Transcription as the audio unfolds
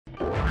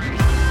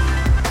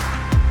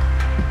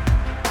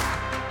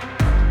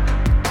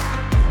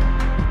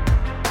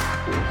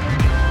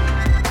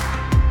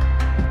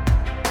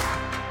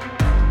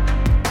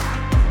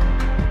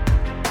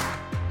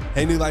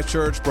Hey, New Life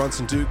Church,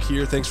 Bronson Duke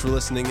here. Thanks for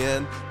listening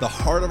in. The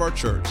heart of our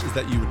church is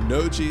that you would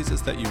know Jesus,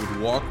 that you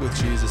would walk with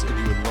Jesus, and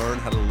you would learn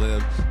how to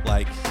live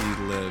like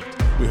he lived.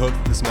 We hope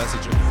that this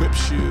message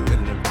equips you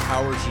and it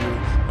empowers you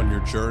on your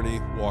journey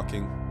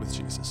walking with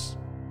Jesus.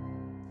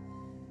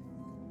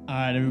 All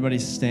right, everybody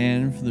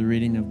stand for the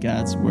reading of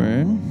God's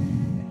Word.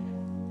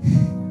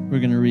 We're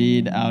going to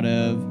read out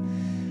of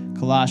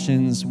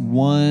Colossians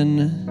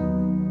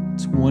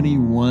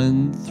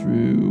 1:21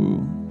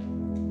 through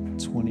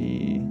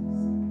 27.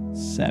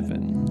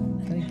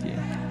 Thank you.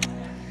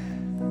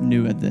 I'm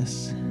new at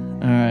this.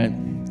 All right.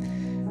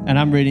 And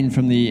I'm reading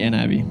from the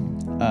NIV.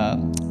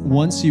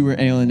 Once you were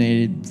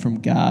alienated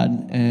from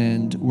God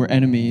and were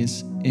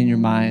enemies in your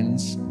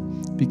minds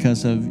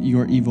because of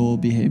your evil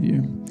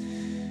behavior.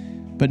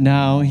 But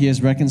now he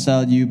has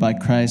reconciled you by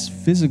Christ's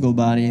physical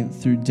body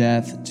through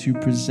death to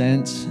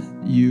present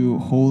you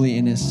holy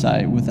in his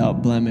sight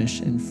without blemish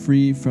and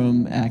free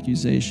from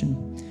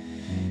accusation.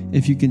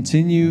 If you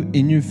continue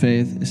in your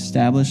faith,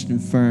 established and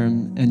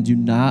firm, and do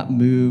not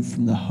move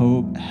from the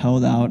hope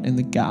held out in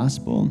the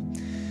gospel.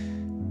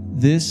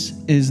 This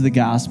is the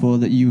gospel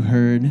that you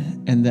heard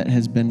and that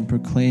has been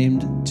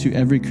proclaimed to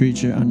every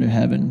creature under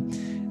heaven,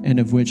 and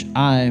of which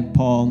I,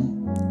 Paul,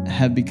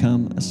 have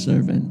become a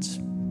servant.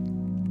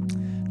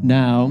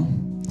 Now,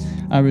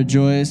 I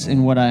rejoice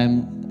in what I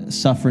am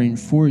suffering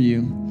for you,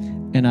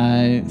 and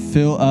I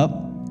fill up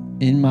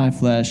in my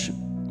flesh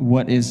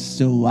what is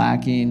still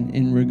lacking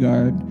in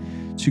regard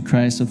to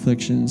Christ's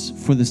afflictions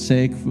for the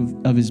sake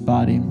of his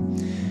body,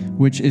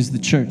 which is the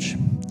church.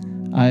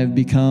 I have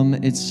become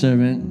its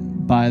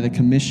servant by the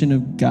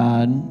commission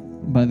God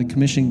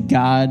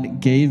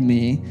gave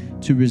me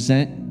to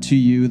present to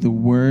you the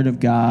word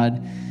of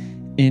God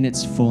in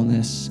its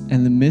fullness,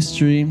 and the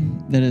mystery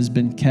that has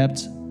been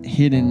kept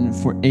hidden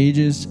for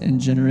ages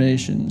and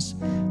generations,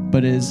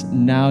 but is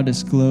now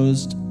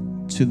disclosed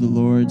to the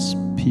Lord's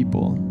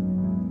people.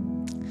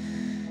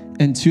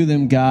 And to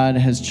them God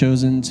has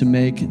chosen to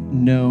make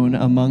known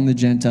among the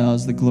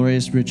Gentiles the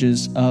glorious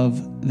riches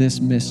of this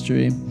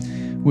mystery,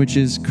 which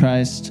is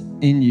Christ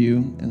in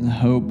you and the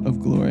hope of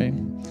glory.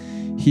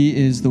 He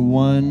is the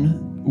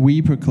one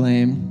we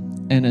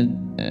proclaim, and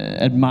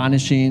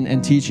admonishing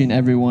and teaching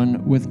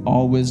everyone with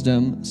all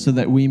wisdom, so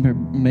that we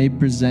may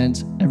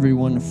present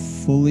everyone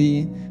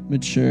fully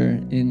mature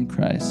in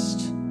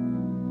Christ.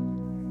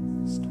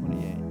 It's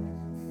 28.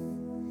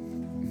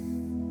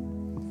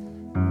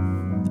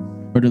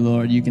 Word of the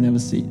Lord, you can have a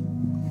seat.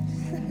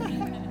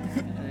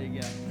 There you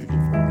go.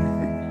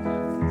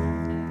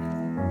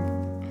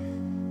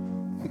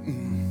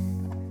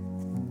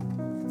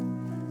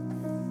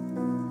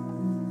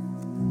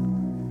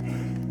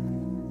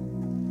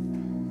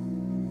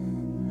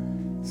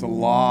 It's a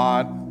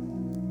lot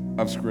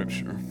of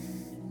scripture.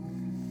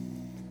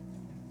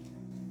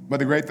 But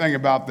the great thing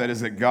about that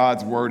is that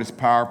God's word is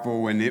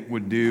powerful and it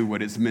would do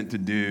what it's meant to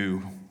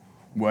do,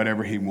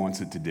 whatever he wants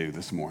it to do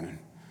this morning.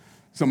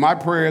 So my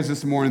prayer is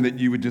this morning that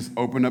you would just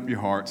open up your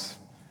hearts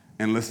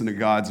and listen to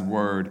God's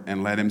word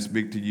and let him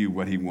speak to you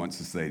what he wants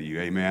to say to you.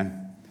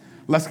 Amen.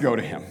 Let's go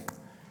to him.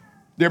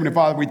 Dear Heavenly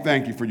Father, we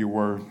thank you for your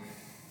word.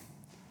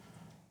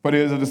 But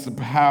it is the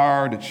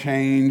power to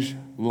change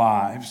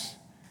lives.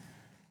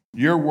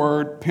 Your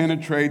word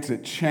penetrates,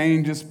 it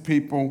changes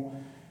people,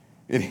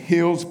 it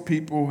heals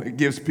people, it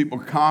gives people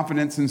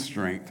confidence and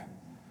strength.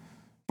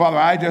 Father,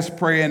 I just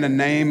pray in the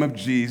name of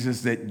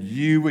Jesus that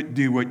you would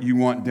do what you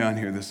want done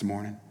here this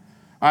morning.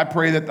 I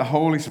pray that the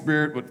Holy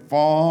Spirit would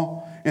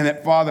fall and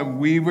that, Father,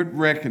 we would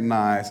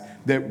recognize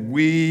that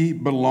we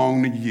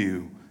belong to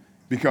you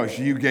because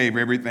you gave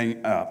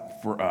everything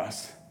up for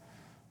us.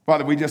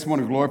 Father, we just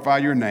want to glorify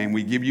your name.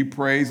 We give you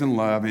praise and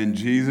love in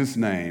Jesus'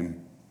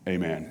 name.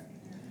 Amen.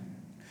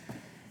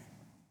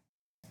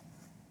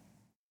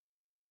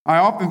 I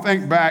often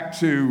think back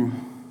to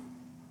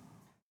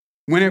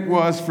when it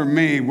was for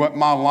me, what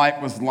my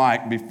life was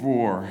like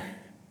before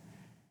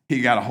he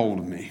got a hold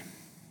of me.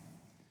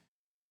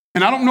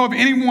 And I don't know of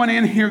anyone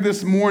in here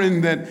this morning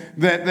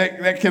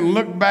that can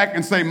look back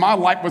and say, my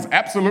life was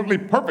absolutely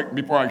perfect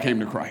before I came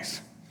to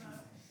Christ.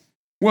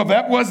 Well, if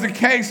that was the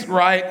case,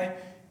 right,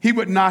 he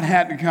would not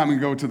have to come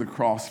and go to the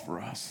cross for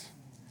us.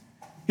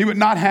 He would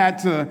not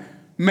have to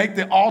make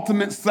the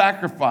ultimate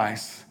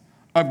sacrifice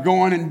of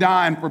going and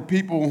dying for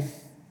people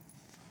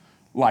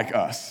like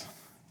us.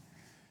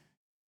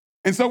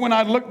 And so when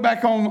I look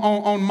back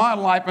on my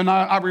life and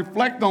I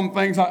reflect on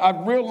things, I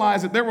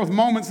realize that there was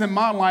moments in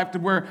my life to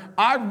where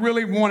I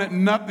really wanted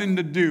nothing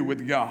to do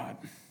with God.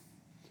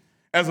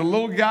 As a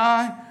little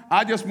guy,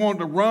 I just wanted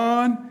to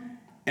run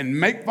and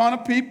make fun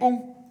of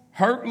people,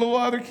 hurt little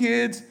other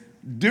kids,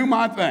 do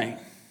my thing,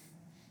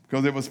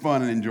 because it was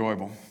fun and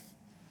enjoyable.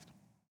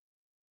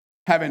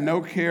 Having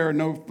no care,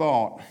 no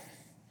thought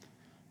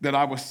that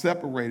I was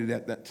separated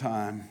at that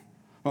time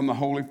from the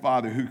Holy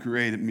Father who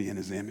created me in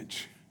his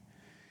image.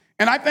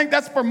 And I think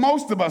that's for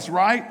most of us,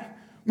 right?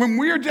 When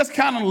we're just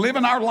kind of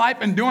living our life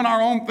and doing our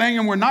own thing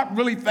and we're not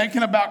really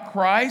thinking about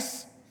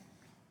Christ,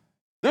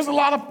 there's a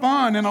lot of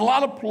fun and a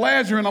lot of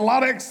pleasure and a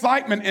lot of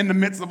excitement in the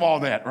midst of all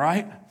that,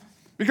 right?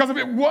 Because if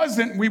it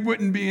wasn't, we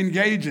wouldn't be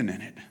engaging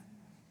in it.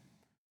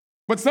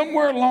 But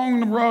somewhere along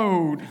the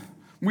road,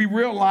 we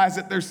realize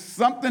that there's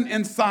something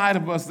inside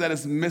of us that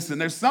is missing.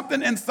 There's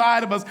something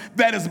inside of us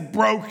that is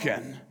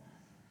broken.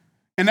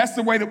 And that's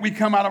the way that we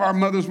come out of our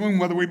mother's womb,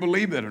 whether we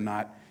believe it or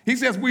not. He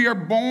says we are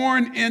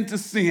born into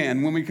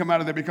sin when we come out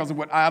of there because of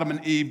what Adam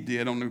and Eve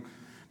did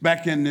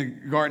back in the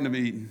Garden of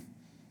Eden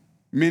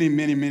many,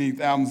 many, many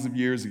thousands of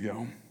years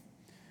ago.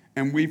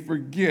 And we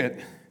forget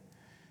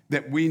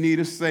that we need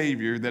a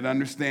Savior that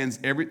understands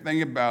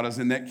everything about us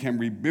and that can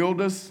rebuild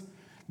us,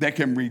 that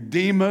can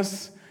redeem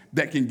us,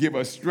 that can give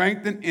us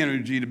strength and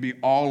energy to be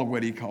all of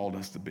what he called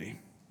us to be.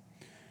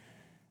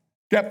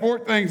 Got 4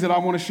 things that I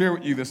want to share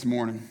with you this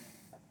morning.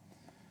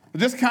 I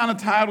just kind of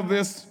titled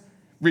this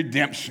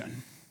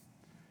Redemption.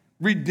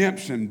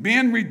 Redemption,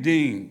 being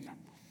redeemed.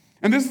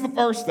 And this is the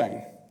first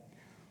thing.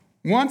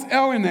 Once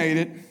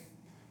alienated,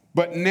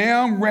 but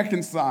now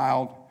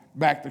reconciled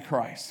back to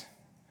Christ.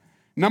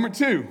 Number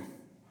 2,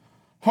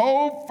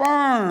 hold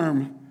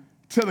firm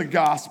to the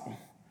gospel.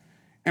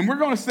 And we're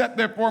going to sit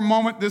there for a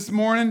moment this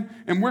morning,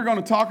 and we're going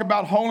to talk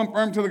about holding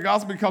firm to the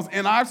gospel because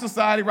in our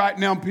society right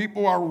now,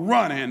 people are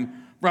running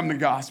from the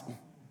gospel.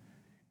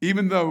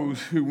 Even those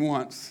who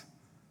once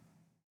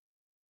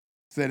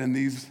sat in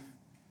these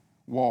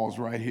walls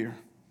right here,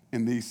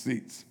 in these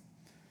seats.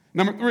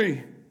 Number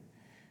 3,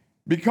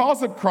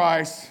 because of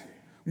Christ,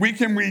 we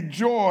can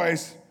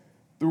rejoice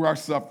through our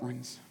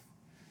sufferings.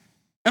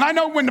 And I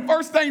know when the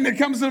first thing that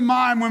comes to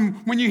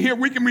mind when you hear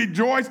we can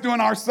rejoice during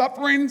our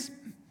sufferings,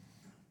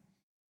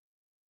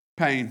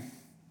 pain,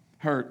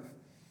 hurt.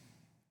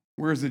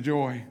 Where's the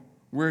joy?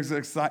 Where's the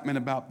excitement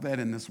about that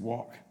in this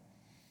walk?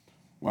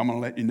 Well, I'm going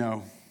to let you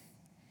know.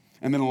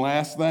 And then the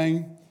last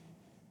thing,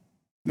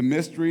 the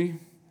mystery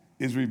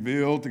is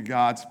revealed to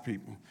God's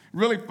people.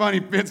 Really funny,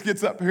 Fitz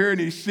gets up here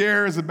and he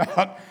shares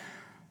about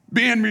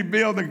being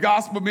revealed, the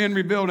gospel being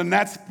revealed, and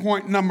that's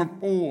point number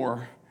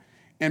 4.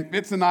 And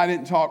Fitz and I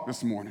didn't talk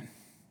this morning.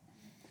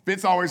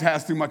 Fitz always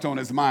has too much on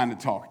his mind to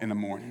talk in the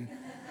morning.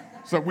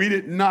 So we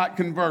did not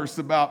converse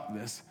about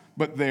this,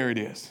 but there it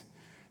is.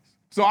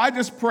 So I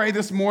just pray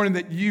this morning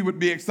that you would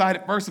be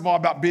excited, first of all,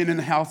 about being in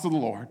the house of the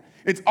Lord.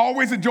 It's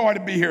always a joy to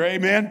be here,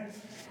 amen?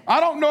 I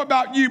don't know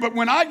about you, but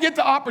when I get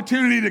the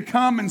opportunity to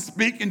come and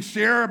speak and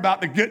share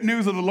about the good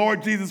news of the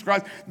Lord Jesus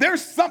Christ,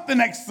 there's something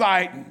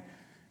exciting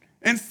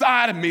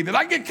inside of me that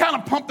I get kind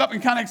of pumped up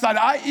and kind of excited.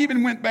 I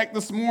even went back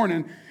this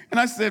morning and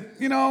I said,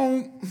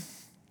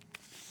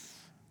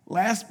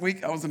 last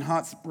week I was in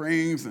Hot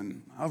Springs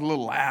and I was a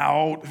little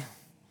loud,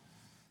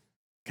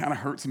 kind of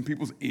hurt some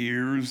people's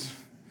ears.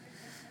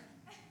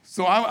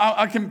 So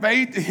I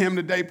conveyed to him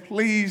today,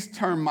 please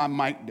turn my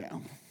mic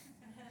down.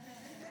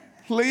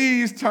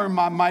 Please turn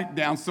my mic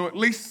down so at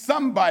least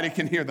somebody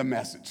can hear the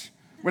message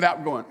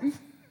without going,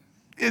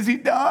 is he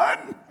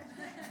done?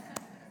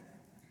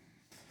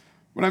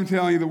 But I'm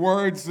telling you, the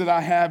words that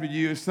I have of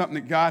you is something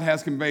that God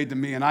has conveyed to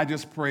me, and I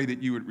just pray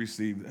that you would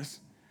receive this.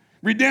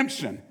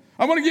 Redemption.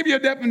 I want to give you a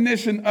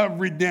definition of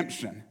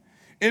redemption.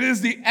 It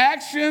is the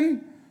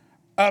action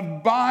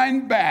of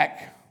buying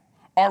back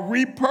or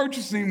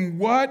repurchasing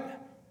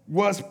what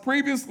was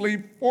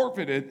previously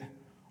forfeited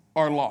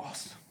or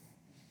lost.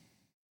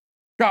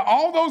 God,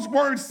 all those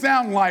words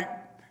sound like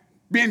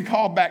being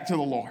called back to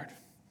the Lord.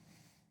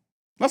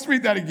 Let's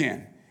read that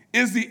again.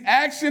 Is the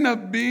action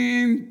of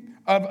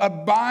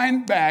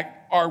buying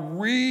back or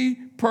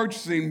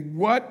repurchasing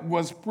what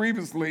was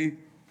previously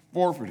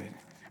forfeited.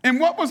 And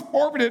what was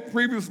forfeited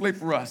previously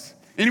for us?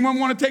 Anyone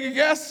want to take a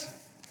guess?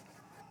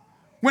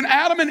 When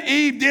Adam and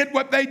Eve did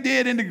what they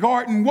did in the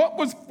garden, what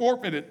was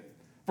forfeited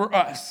for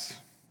us?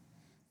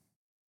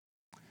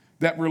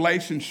 That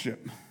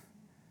relationship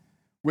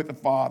with the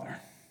Father.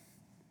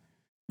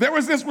 There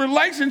was this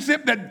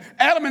relationship that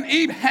Adam and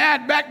Eve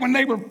had back when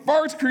they were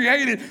first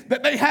created,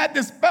 that they had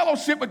this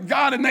fellowship with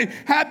God and they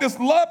had this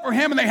love for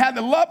him and they had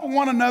the love for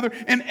one another,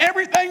 and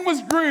everything was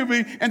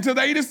groovy until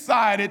they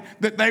decided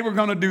that they were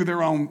going to do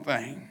their own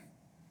thing.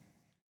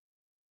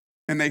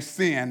 And they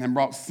sinned and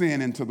brought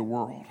sin into the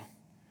world.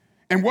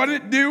 And what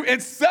did it do?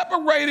 It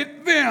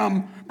separated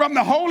them from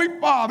the Holy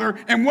Father.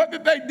 And what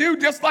did they do?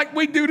 Just like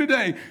we do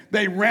today.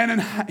 They ran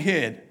and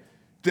hid,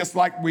 just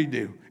like we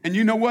do. And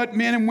you know what,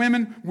 men and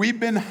women? We've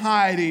been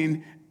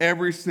hiding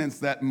ever since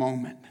that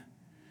moment.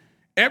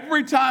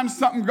 Every time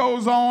something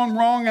goes on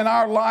wrong in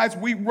our lives,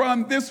 we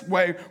run this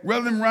way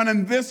rather than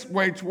running this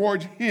way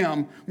towards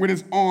him with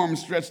his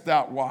arms stretched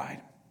out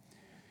wide.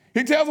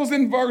 He tells us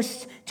in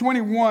verse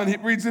 21,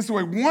 it reads this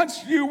way: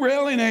 once you were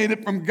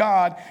alienated from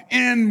God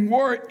and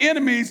were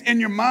enemies in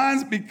your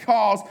minds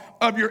because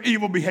of your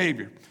evil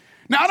behavior.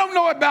 Now, I don't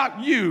know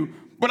about you,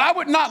 but I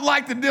would not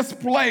like to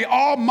display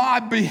all my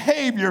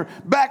behavior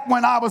back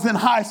when I was in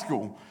high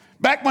school,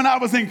 back when I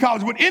was in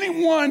college. Would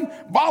anyone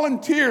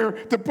volunteer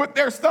to put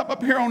their stuff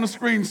up here on the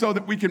screen so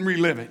that we can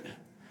relive it?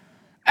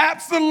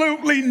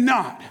 Absolutely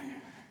not.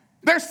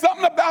 There's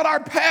something about our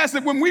past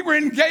that when we were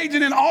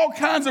engaging in all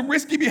kinds of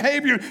risky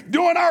behavior,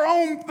 doing our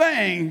own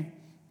thing,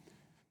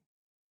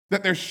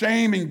 that there's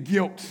shame and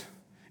guilt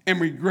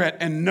and regret,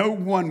 and no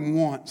one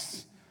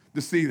wants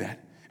to see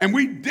that. And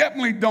we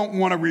definitely don't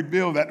want to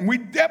rebuild that. And we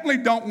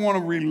definitely don't want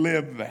to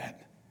relive that.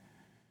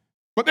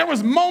 But there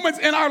was moments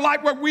in our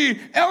life where we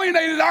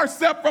alienated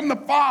ourselves from the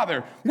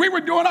Father. We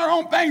were doing our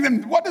own thing.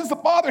 And what is the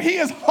Father? He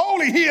is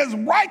holy. He is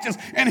righteous.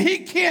 And he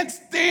can't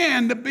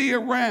stand to be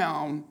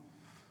around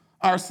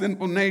our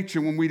sinful nature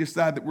when we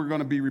decide that we're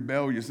going to be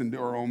rebellious and do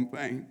our own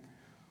thing.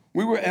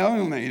 We were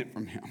alienated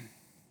from him.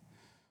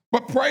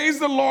 But praise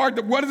the Lord.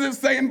 What does it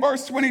say in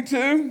verse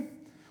 22?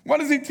 What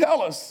does he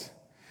tell us?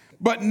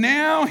 But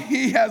now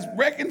he has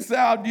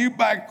reconciled you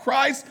by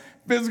Christ's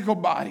physical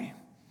body.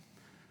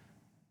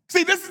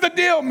 See, this is the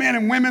deal, men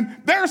and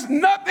women. There's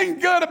nothing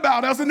good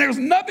about us, and there's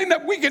nothing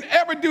that we can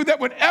ever do that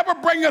would ever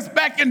bring us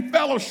back in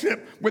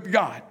fellowship with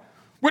God.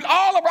 With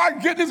all of our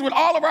goodness, with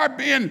all of our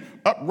being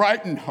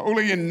upright and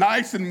holy and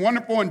nice and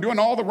wonderful and doing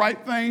all the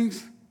right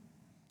things,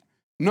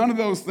 none of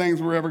those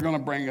things were ever going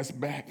to bring us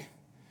back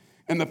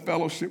in the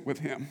fellowship with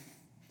him.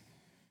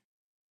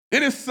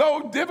 It is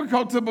so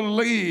difficult to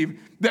believe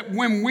that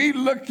when we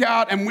look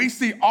out and we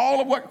see all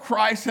of what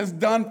Christ has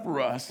done for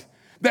us,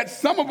 that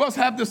some of us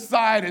have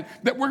decided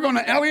that we're going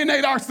to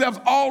alienate ourselves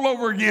all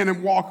over again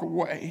and walk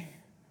away.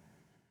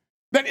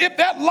 That if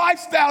that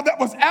lifestyle that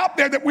was out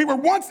there that we were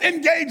once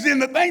engaged in,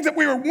 the things that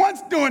we were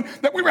once doing,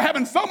 that we were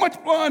having so much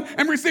fun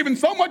and receiving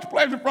so much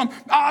pleasure from,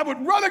 I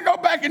would rather go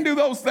back and do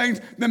those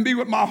things than be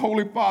with my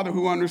Holy Father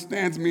who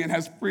understands me and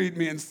has freed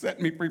me and set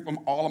me free from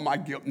all of my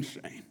guilt and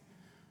shame.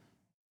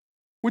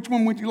 Which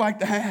one would you like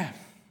to have?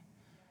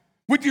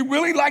 Would you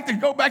really like to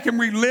go back and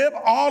relive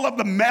all of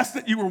the mess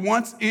that you were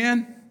once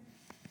in?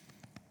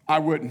 I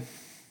wouldn't.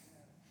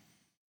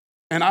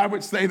 And I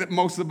would say that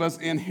most of us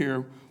in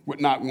here would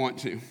not want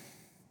to.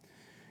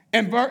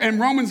 In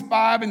Romans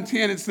 5 and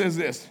 10, it says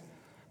this,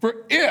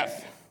 for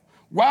if,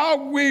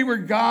 while we were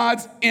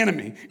God's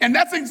enemy, and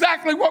that's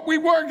exactly what we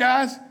were,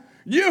 guys.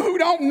 You who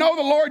don't know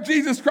the Lord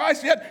Jesus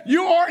Christ yet,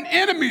 you are an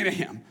enemy to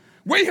him.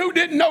 We who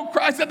didn't know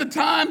Christ at the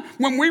time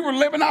when we were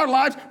living our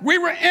lives, we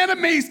were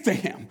enemies to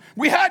him.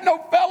 We had no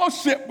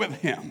fellowship with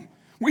him.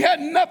 We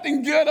had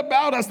nothing good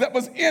about us that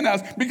was in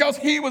us because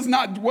he was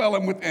not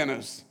dwelling within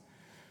us.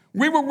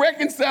 We were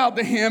reconciled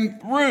to him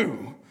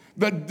through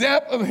the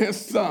death of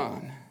his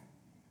son.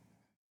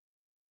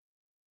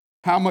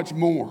 How much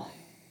more,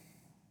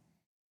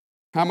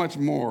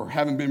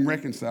 having been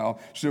reconciled,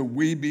 shall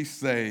we be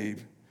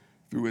saved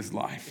through his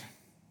life?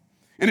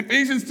 In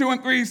Ephesians 2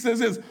 and 3, he says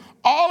this,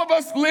 all of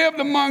us lived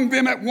among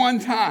them at one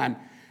time,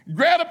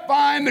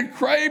 gratifying the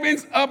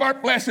cravings of our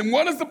flesh. And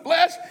what is the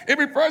flesh? It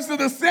refers to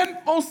the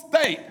sinful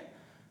state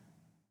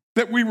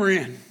that we were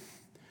in.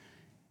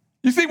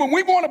 You see, when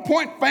we want to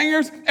point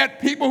fingers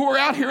at people who are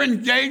out here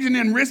engaging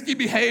in risky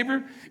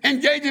behavior,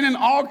 engaging in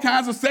all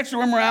kinds of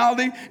sexual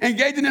immorality,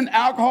 engaging in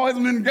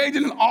alcoholism,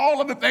 engaging in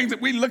all of the things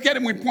that we look at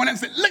and we point at and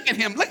say, look at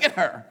him, look at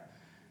her.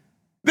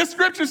 The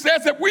scripture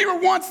says that we were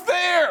once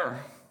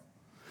there.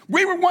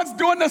 We were once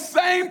doing the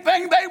same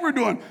thing they were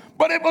doing,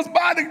 but it was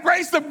by the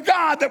grace of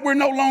God that we're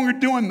no longer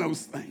doing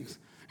those things.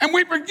 And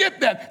we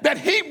forget that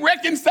he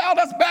reconciled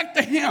us back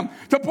to him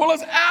to pull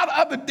us out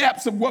of the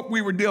depths of what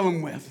we were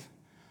dealing with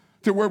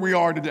to where we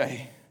are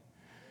today.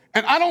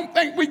 And I don't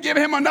think we give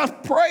him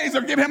enough praise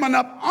or give him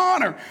enough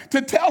honor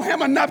to tell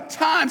him enough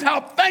times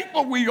how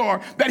thankful we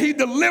are that he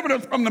delivered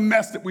us from the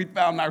mess that we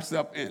found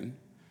ourselves in.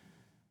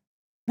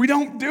 We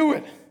don't do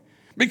it.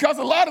 Because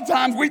a lot of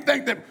times we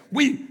think that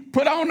we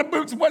put on the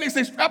boots, what he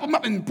says, strap them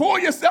up and pull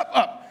yourself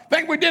up.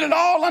 Think we did it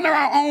all under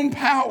our own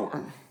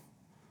power.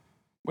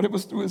 But it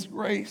was through his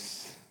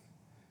grace.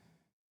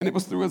 And it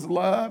was through his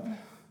love.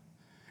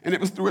 And it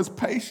was through his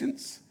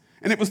patience.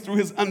 And it was through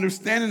his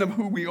understanding of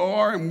who we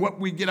are and what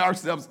we get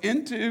ourselves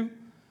into.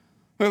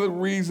 They're the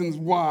reasons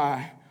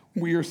why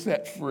we are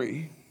set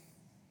free.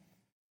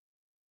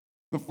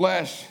 The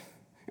flesh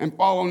and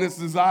following its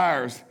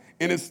desires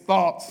and its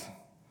thoughts.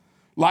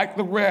 Like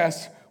the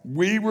rest,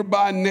 we were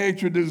by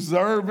nature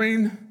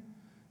deserving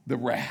the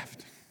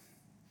wrath.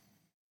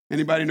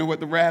 Anybody know what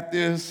the wrath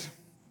is?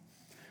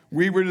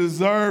 We were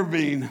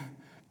deserving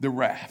the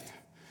wrath.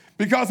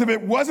 Because if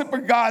it wasn't for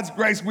God's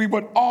grace, we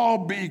would all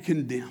be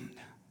condemned.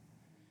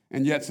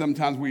 And yet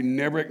sometimes we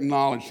never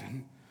acknowledge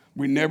him.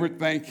 We never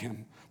thank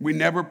him. We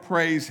never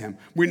praise him.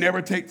 We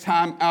never take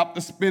time out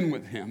to spend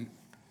with him.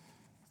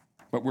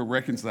 But we're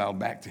reconciled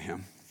back to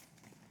him.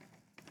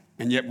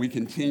 And yet we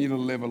continue to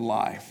live a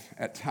life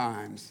at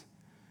times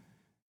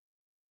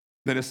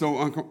that is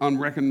so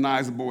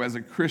unrecognizable as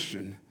a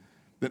Christian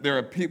that there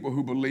are people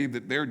who believe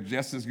that they're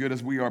just as good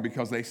as we are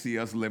because they see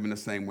us living the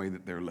same way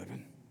that they're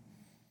living.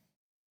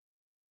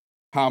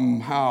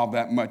 How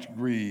that much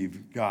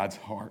grieve God's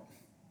heart.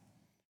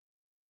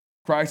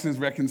 Christ's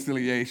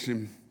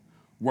reconciliation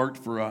worked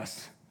for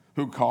us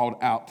who called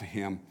out to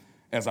him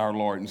as our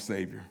Lord and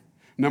Savior.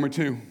 Number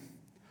 2,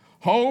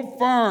 hold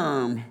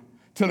firm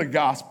to the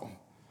gospel.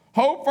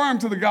 Hold firm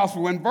to the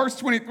gospel. In verse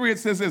 23, it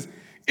says this,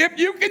 if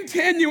you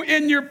continue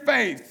in your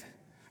faith,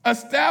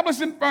 establish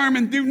and firm,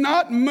 and do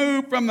not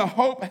move from the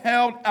hope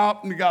held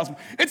out in the gospel.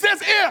 It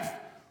says if.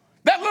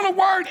 That little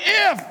word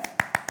if.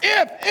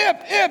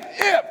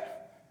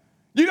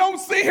 You don't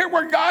see here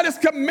where God is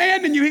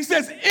commanding you. He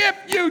says, if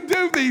you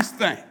do these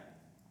things,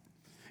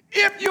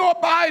 if you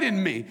abide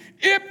in me,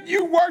 if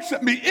you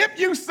worship me, if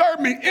you serve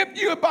me, if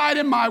you abide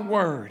in my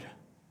word,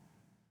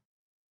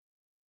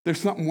 there's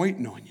something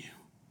waiting on you.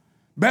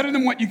 Better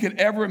than what you could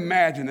ever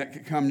imagine that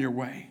could come your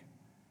way.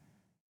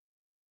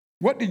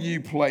 What do you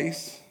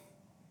place,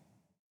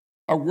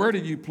 or where do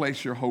you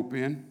place your hope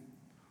in?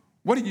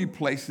 What do you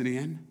place it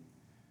in?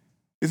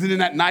 Is it in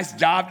that nice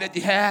job that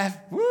you have?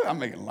 Woo, I'm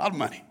making a lot of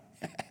money.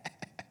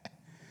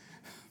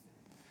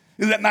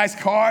 Is it that nice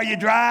car you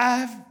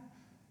drive?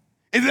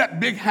 Is it that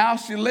big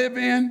house you live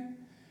in?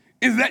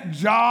 Is it that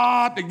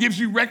job that gives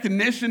you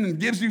recognition and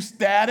gives you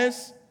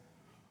status?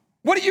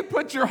 What do you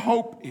put your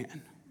hope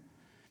in?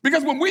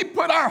 Because when we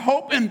put our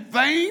hope in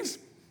things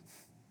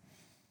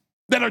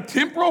that are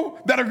temporal,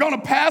 that are going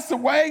to pass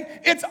away,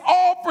 it's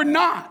all for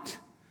naught.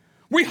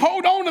 We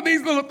hold on to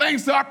these little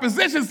things, to our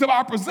positions, to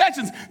our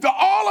possessions, to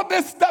all of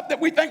this stuff that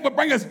we think will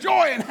bring us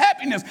joy and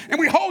happiness, and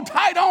we hold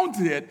tight on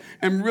to it,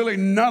 and really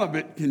none of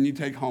it can you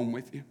take home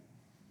with you.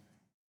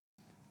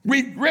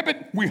 We grip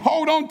it, we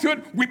hold on to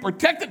it, we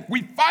protect it,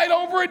 we fight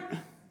over it,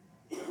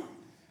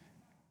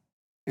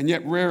 and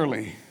yet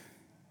rarely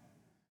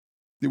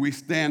do we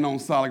stand on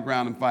solid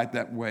ground and fight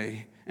that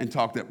way and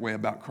talk that way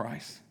about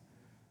Christ,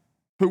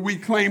 who we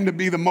claim to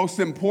be the most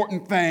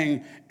important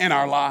thing in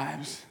our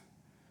lives.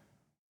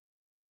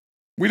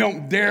 We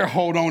don't dare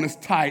hold on as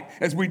tight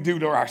as we do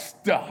to our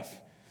stuff,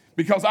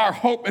 because our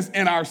hope is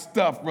in our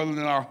stuff rather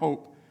than our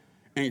hope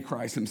in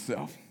Christ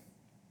himself.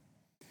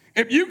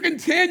 If you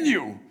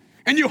continue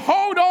and you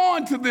hold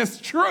on to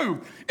this truth,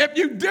 if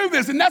you do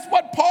this, and that's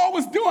what Paul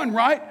was doing,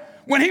 right?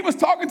 When he was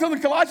talking to the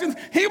Colossians,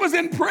 he was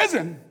in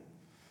prison.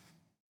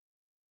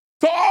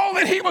 So all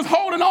that he was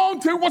holding on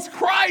to was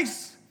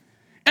Christ.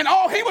 And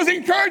all he was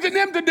encouraging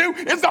them to do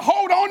is to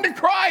hold on to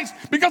Christ,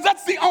 because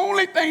that's the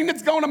only thing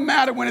that's going to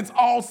matter when it's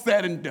all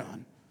said and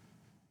done.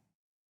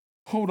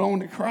 Hold on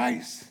to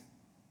Christ.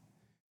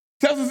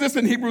 It tells us this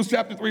in Hebrews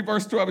chapter 3,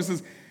 verse 12. It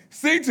says,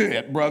 see to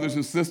it, brothers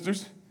and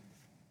sisters,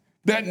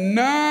 that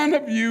none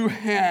of you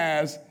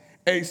has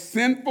a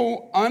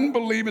sinful,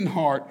 unbelieving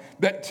heart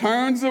that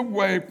turns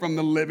away from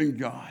the living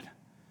God.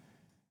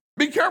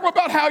 Be careful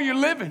about how you're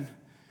living.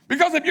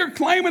 Because if you're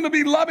claiming to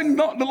be loving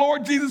the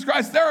Lord Jesus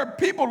Christ, there are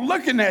people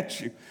looking at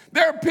you.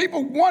 There are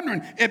people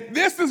wondering if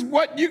this is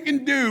what you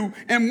can do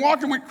in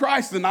walking with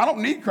Christ, then I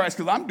don't need Christ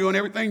because I'm doing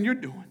everything you're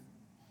doing.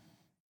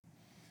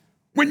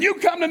 When you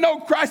come to know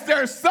Christ,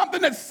 there is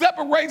something that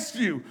separates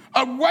you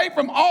away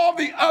from all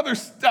the other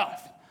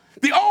stuff.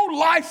 The old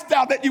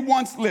lifestyle that you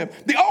once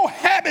lived, the old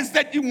habits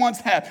that you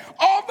once had,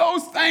 all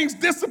those things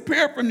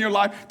disappear from your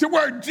life to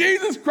where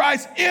Jesus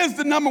Christ is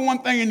the number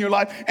one thing in your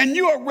life, and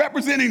you are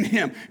representing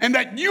him, and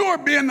that you are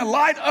being the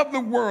light of the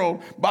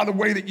world by the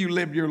way that you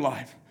live your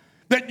life,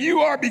 that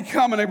you are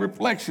becoming a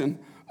reflection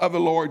of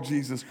the Lord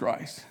Jesus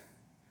Christ.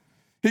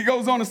 He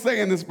goes on to say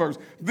in this verse,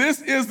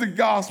 this is the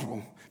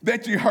gospel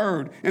that you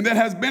heard and that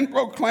has been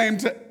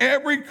proclaimed to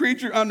every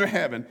creature under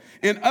heaven,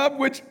 and of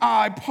which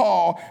I,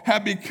 Paul,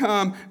 have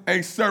become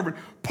a servant.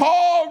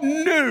 Paul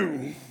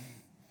knew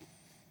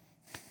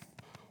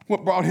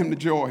what brought him the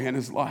joy in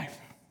his life.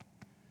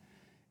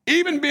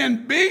 Even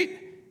being beat,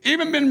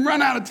 even been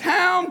run out of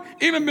town,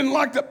 even been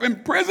locked up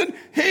in prison,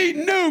 he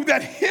knew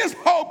that his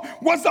hope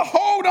was to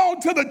hold on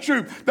to the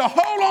truth, to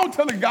hold on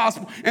to the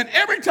gospel. And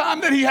every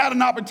time that he had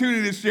an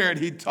opportunity to share it,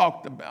 he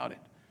talked about it.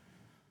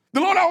 The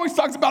Lord always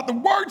talks about the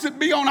words that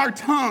be on our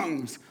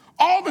tongues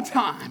all the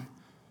time.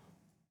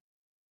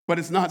 But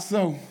it's not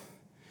so,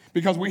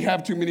 because we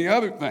have too many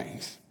other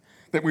things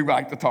that we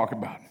like to talk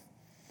about.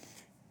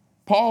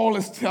 Paul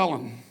is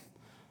telling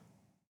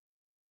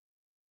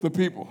the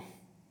people,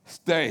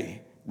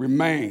 stay,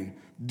 remain.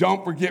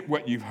 Don't forget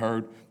what you've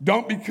heard.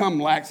 Don't become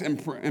lax in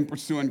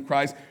pursuing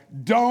Christ.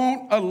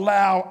 Don't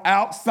allow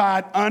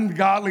outside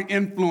ungodly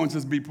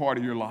influences be part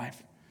of your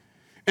life.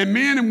 And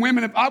men and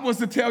women, if I was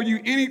to tell you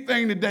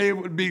anything today, it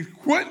would be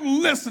quit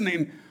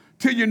listening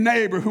to your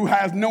neighbor who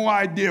has no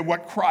idea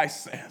what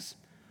Christ says.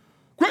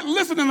 Quit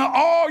listening to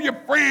all your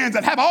friends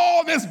that have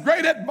all this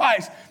great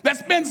advice that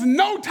spends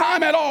no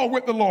time at all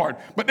with the Lord,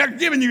 but they're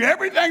giving you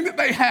everything that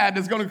they had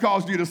that's going to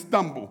cause you to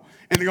stumble,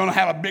 and they're going to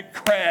have a big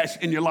crash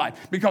in your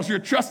life because you're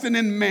trusting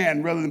in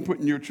man rather than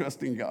putting your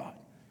trust in God.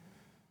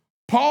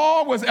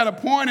 Paul was at a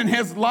point in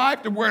his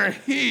life to where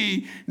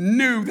he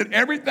knew that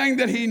everything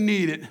that he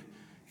needed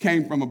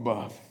came from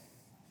above,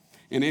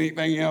 and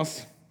anything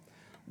else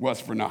was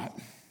for naught.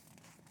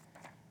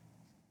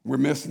 We're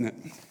missing it.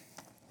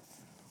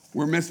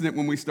 We're missing it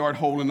when we start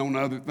holding on to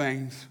other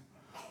things.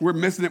 We're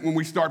missing it when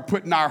we start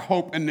putting our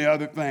hope in the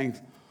other things.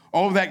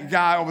 Oh, that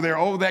guy over there.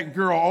 Oh, that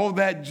girl. Oh,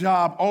 that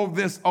job. Oh,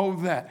 this. Oh,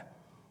 that.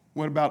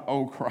 What about,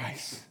 oh,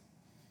 Christ?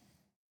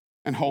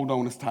 And hold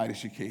on as tight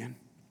as you can.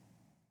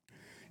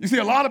 You see,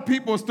 a lot of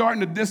people are starting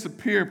to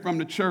disappear from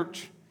the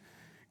church.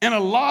 And a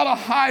lot of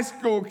high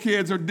school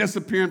kids are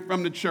disappearing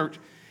from the church.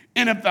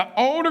 And if the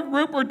older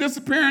group are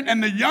disappearing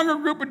and the younger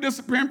group are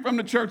disappearing from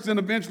the church, then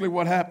eventually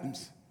what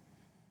happens?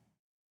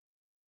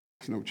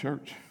 There's no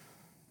church.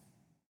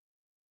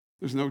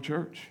 there's no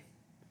church.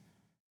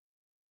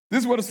 This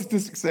is what a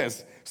statistic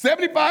says.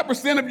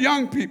 75% of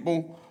young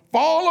people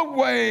fall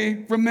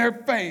away from their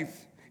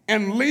faith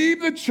and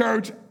leave the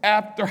church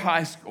after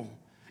high school.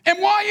 And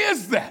why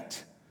is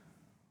that?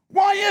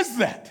 Why is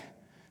that?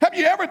 Have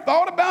you ever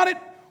thought about it?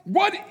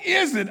 What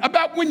is it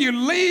about when you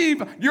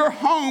leave your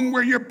home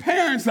where your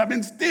parents have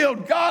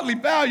instilled godly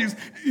values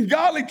and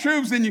godly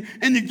truths and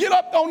you get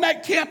up on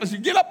that campus, you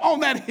get up on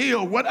that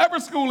hill, whatever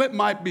school it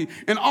might be,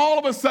 and all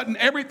of a sudden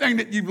everything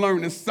that you've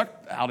learned is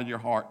sucked out of your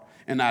heart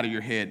and out of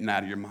your head and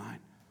out of your mind.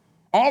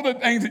 All the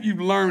things that you've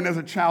learned as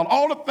a child,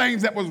 all the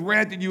things that was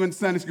read to you in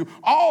Sunday school,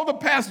 all the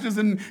passages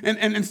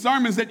and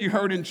sermons that you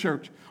heard in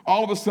church,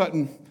 all of a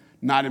sudden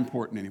not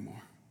important anymore.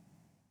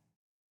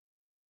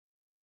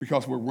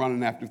 Because we're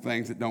running after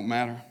things that don't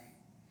matter.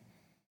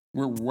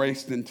 We're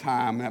wasting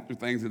time after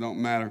things that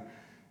don't matter.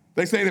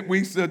 They say that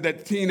we said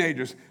that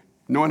teenagers,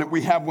 knowing that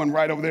we have one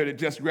right over there that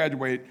just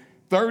graduated,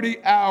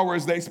 30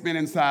 hours they spend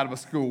inside of a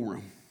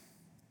schoolroom.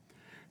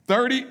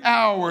 30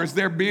 hours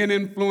they're being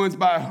influenced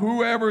by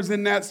whoever's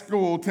in that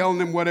school telling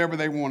them whatever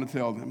they want to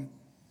tell them.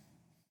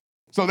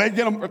 So they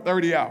get them for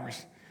 30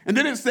 hours. And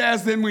then it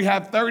says then we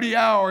have 30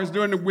 hours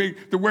during the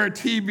week to wear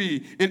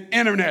TV and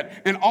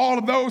internet and all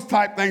of those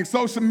type things.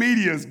 Social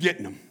media is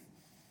getting them.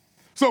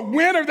 So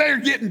when are they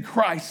getting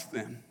Christ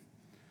then?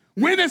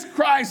 When is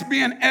Christ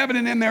being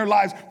evident in their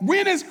lives?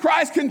 When is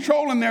Christ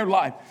controlling their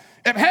life?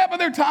 If half of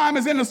their time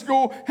is in the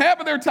school, half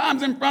of their time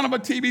is in front of a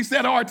TV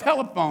set or a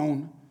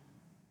telephone,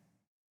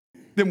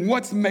 then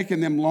what's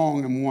making them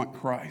long and want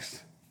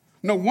Christ?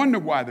 No wonder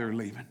why they're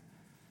leaving.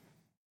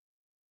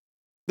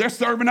 They're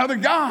serving other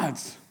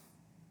gods.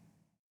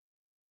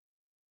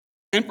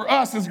 And for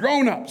us as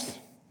grown-ups,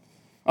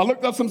 I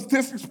looked up some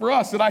statistics for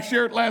us that I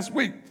shared last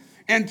week.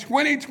 In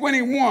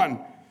 2021,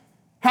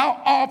 how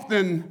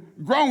often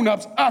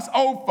grown-ups, us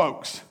old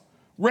folks,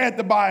 read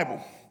the Bible?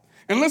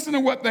 And listen to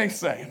what they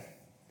say.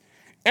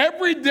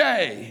 Every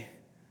day,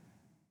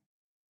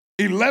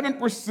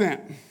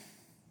 11%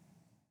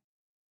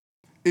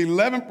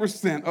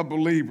 of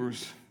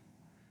believers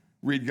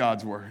read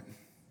God's word.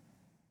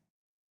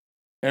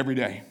 Every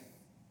day.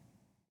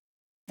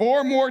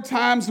 4 more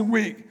times a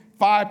week,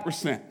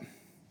 5%.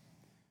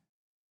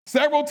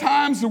 Several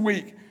times a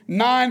week,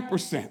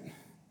 9%.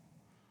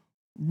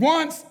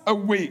 Once a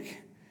week,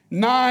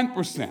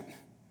 9%.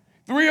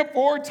 3 or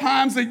 4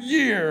 times a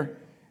year,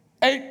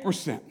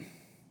 8%.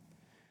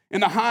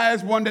 And the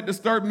highest one that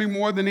disturbed me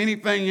more than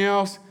anything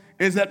else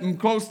is that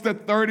close to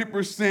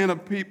 30%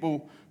 of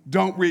people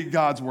don't read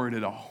God's word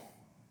at all.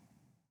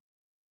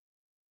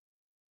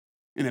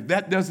 And if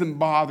that doesn't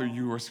bother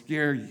you or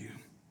scare you,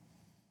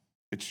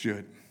 it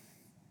should.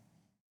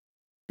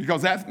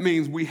 Because that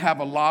means we have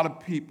a lot of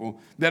people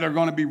that are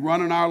going to be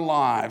running our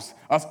lives,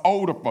 us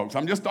older folks.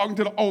 I'm just talking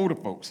to the older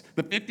folks,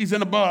 the 50s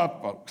and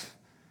above folks,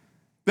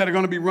 that are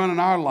going to be running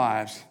our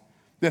lives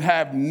that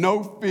have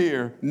no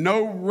fear,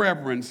 no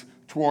reverence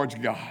towards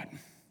God.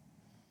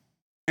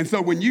 And so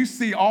when you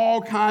see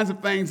all kinds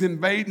of things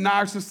invading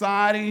our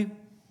society,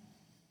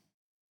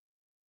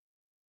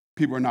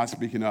 people are not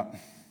speaking up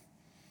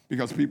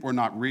because people are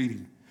not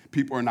reading.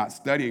 People are not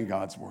studying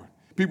God's word.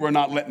 People are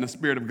not letting the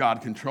Spirit of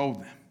God control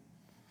them.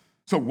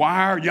 So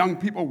why are young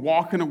people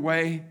walking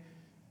away?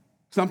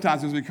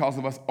 Sometimes it's because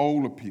of us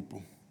older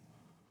people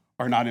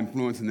are not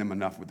influencing them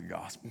enough with the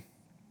gospel.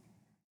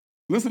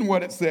 Listen to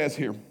what it says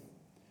here.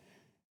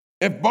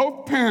 If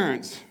both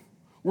parents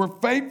were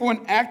faithful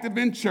and active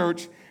in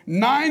church,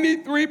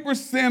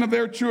 93% of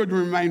their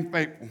children remain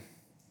faithful.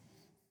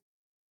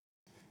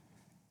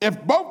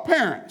 If both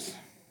parents,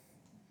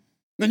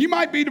 then you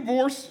might be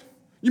divorced,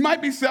 you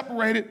might be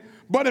separated,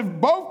 but if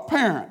both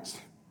parents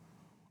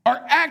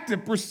are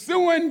active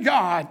pursuing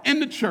God in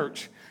the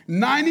church,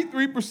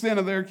 93%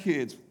 of their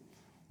kids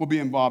will be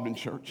involved in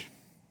church.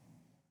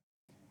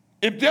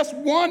 If just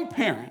one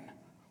parent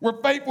were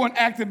faithful and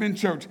active in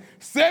church,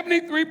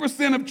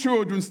 73% of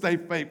children stay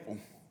faithful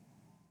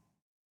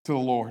to the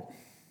Lord.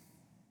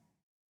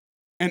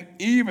 And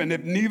even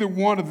if neither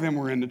one of them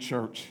were in the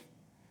church,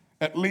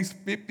 at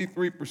least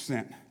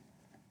 53%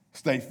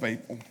 stay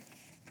faithful.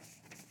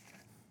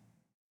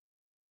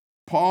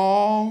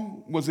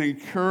 Paul was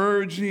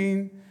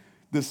encouraging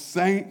the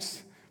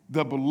saints,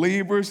 the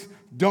believers,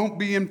 don't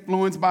be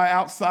influenced by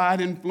outside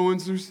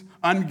influencers,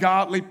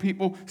 ungodly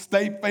people.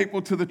 Stay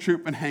faithful to the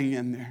truth and hang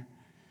in there.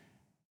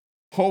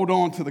 Hold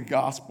on to the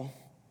gospel.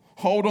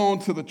 Hold on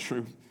to the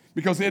truth,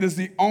 because it is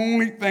the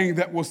only thing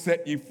that will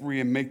set you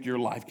free and make your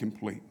life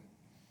complete.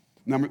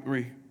 Number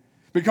 3,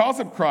 because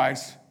of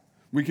Christ,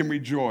 we can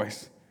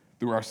rejoice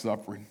through our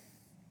suffering.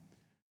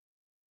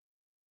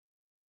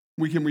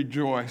 We can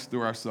rejoice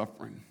through our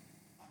suffering.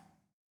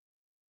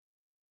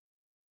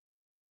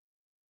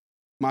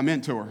 My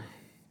mentor,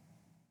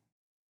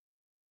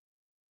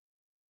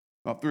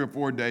 about 3 or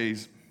 4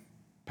 days,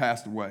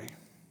 passed away.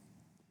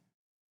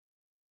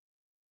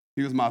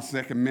 He was my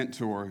second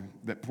mentor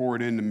that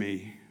poured into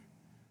me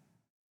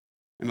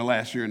in the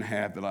last year and a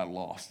half that I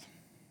lost.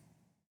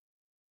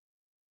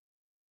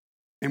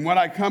 And what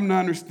I come to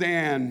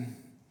understand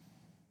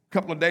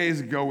couple of days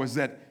ago was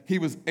that he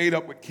was ate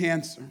up with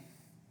cancer.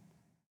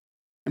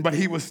 But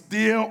he was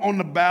still on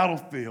the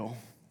battlefield,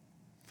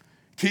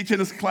 teaching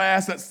his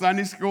class at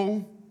Sunday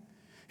school.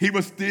 He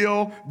was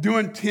still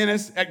doing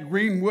tennis at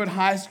Greenwood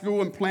High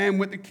School and playing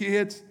with the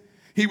kids.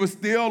 He was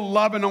still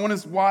loving on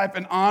his wife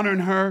and honoring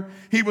her.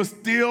 He was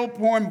still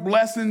pouring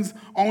blessings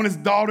on his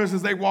daughters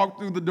as they walked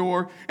through the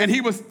door. And he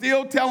was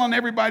still telling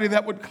everybody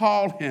that would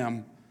call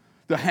him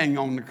to hang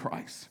on to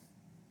Christ.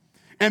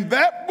 And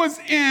that was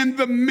in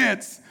the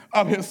midst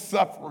of his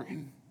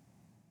suffering.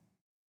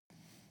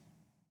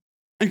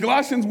 In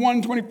Colossians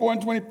 1:24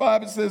 and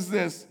 25, it says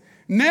this,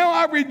 "Now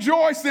I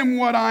rejoice in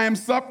what I am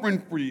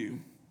suffering for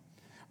you.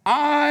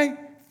 I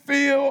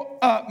fill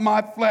up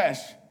my flesh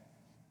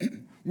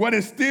what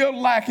is still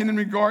lacking in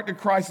regard to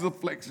Christ's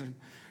affliction."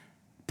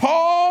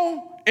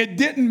 Paul, it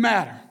didn't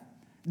matter.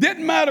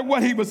 Didn't matter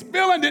what he was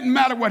feeling, didn't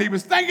matter what he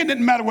was thinking,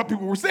 didn't matter what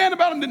people were saying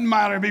about him, didn't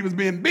matter if he was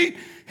being beat.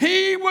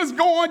 He was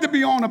going to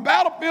be on a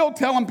battlefield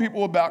telling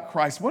people about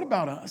Christ. What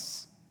about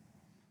us?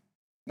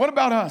 What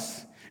about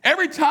us?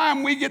 Every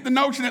time we get the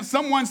notion that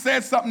someone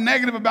said something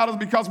negative about us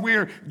because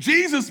we're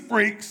Jesus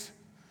freaks,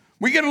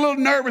 we get a little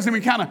nervous and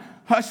we kind of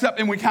hush up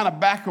and we kind of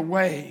back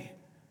away.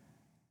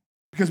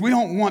 Because we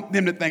don't want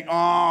them to think,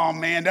 oh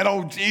man, that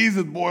old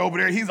Jesus boy over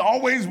there, he's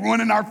always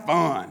ruining our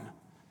fun.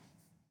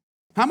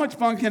 How much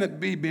fun can it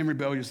be being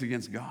rebellious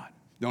against God?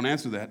 Don't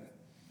answer that,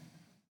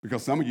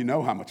 because some of you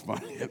know how much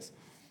fun it is.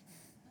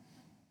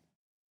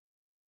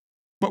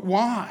 But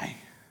why?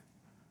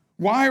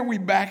 Why are we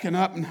backing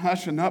up and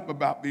hushing up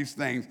about these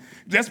things?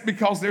 Just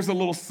because there's a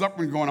little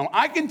suffering going on.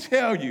 I can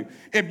tell you,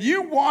 if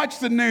you watch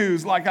the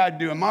news like I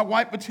do, and my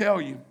wife will tell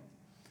you,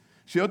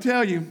 she'll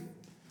tell you,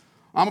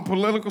 I'm a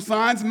political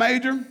science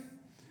major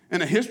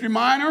and a history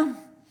minor.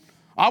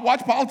 I watch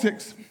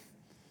politics.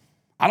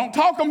 I don't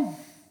talk them.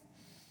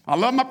 I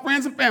love my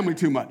friends and family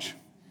too much.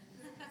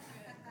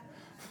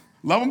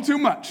 Love them too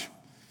much.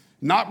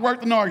 Not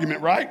worth an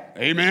argument, right?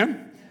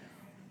 Amen.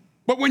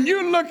 But when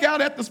you look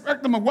out at the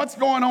spectrum of what's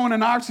going on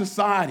in our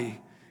society,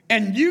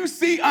 and you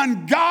see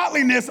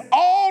ungodliness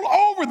all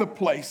over the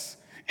place,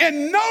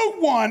 and no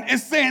one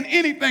is saying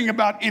anything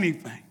about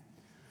anything.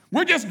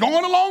 We're just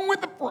going along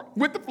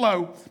with the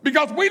flow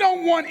because we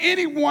don't want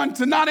anyone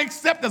to not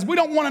accept us. We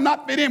don't want to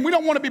not fit in. We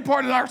don't want to be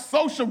part of our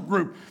social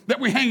group that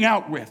we hang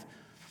out with.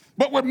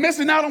 But we're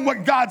missing out on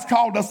what God's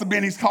called us to be,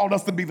 and he's called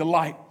us to be the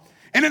light.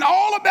 And in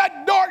all of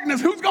that darkness,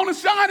 who's going to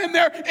shine in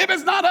there if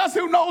it's not us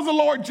who knows the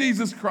Lord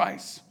Jesus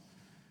Christ?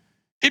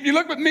 If you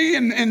look with me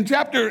in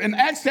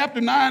Acts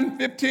chapter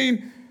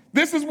 9:15,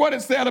 this is what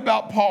it said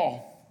about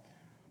Paul.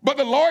 But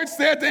the Lord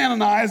said to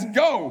Ananias,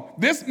 "Go,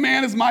 this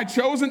man is my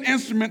chosen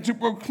instrument to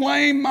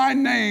proclaim my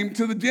name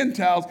to the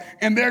Gentiles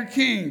and their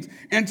kings,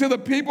 and to the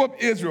people of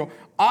Israel.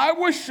 I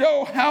will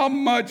show how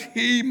much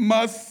he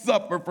must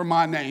suffer for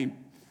my name."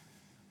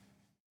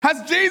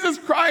 Has Jesus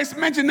Christ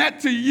mentioned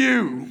that to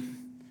you?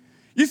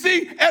 You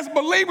see, as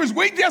believers,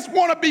 we just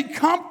want to be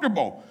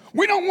comfortable.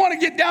 We don't want to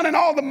get down in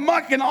all the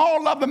muck and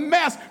all of the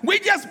mess. We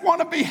just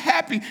want to be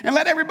happy and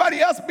let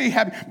everybody else be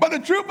happy. But the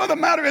truth of the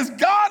matter is,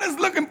 God is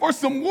looking for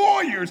some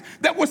warriors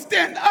that will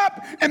stand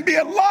up and be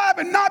alive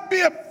and not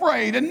be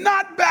afraid and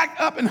not back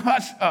up and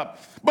hush up,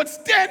 but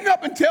stand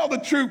up and tell the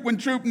truth when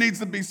truth needs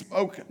to be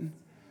spoken.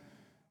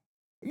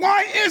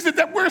 Why is it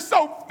that we're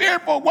so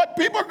fearful of what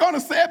people are going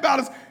to say about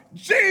us?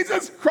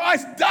 Jesus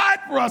Christ died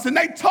for us, and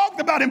they talked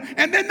about him,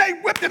 and then they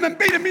whipped him and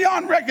beat him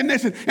beyond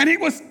recognition, and he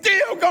was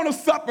still going to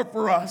suffer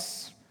for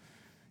us.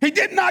 He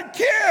did not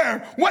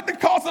care what the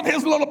cost of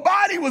his little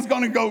body was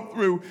going to go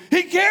through.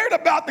 He cared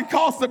about the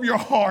cost of your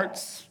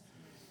hearts.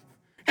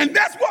 And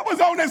that's what was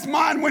on his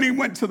mind when he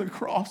went to the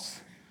cross.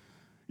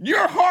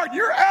 Your heart,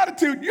 your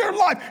attitude, your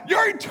life,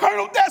 your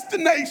eternal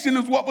destination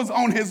is what was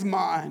on his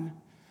mind.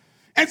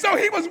 And so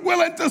he was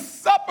willing to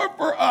suffer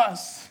for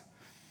us.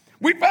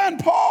 We find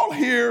Paul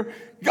here.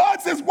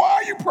 God says, "Why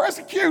are you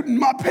persecuting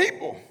my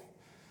people?"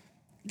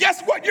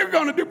 Guess what you're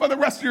going to do for the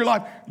rest of your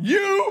life?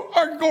 You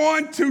are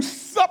going to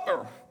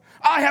suffer.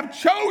 I have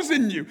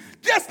chosen you,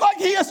 just like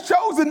he has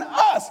chosen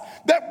us,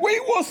 that we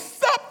will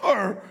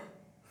suffer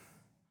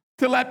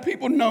to let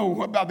people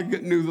know about the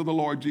good news of the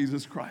Lord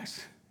Jesus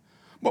Christ.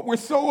 But we're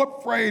so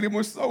afraid and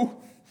we're so,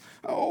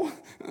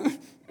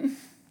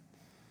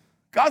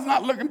 God's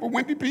not looking for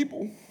wimpy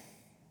people.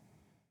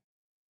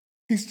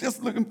 He's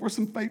just looking for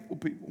some faithful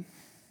people.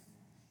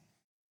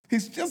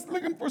 He's just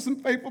looking for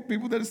some faithful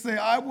people that say,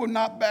 "I will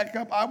not back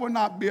up. I will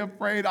not be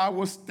afraid. I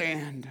will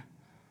stand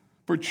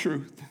for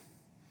truth,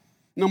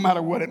 no matter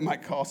what it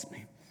might cost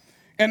me."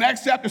 In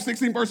Acts chapter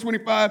 16, verse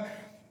 25,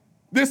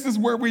 this is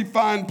where we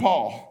find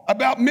Paul.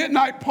 About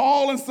midnight,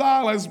 Paul and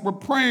Silas were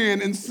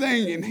praying and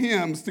singing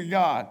hymns to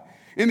God,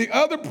 and the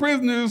other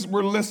prisoners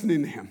were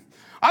listening to him.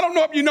 I don't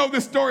know if you know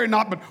this story or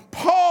not, but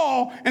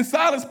Paul and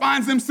Silas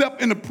finds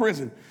himself in a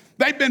prison.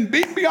 They've been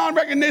beat beyond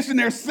recognition.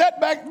 They're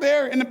set back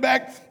there in the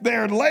back.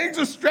 Their legs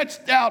are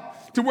stretched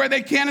out to where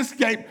they can't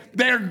escape.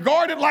 They're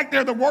guarded like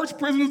they're the worst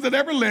prisoners that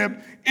ever lived.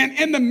 And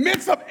in the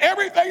midst of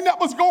everything that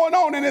was going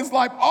on in his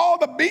life, all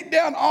the beat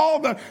down,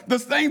 all the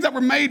things that were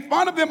made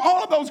fun of them,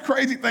 all of those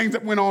crazy things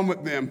that went on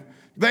with them,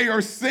 they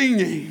are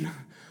singing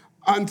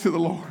unto the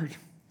Lord.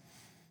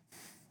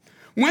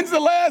 When's the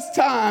last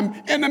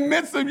time in the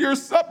midst of your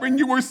suffering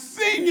you were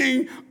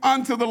singing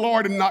unto the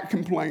Lord and not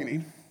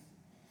complaining?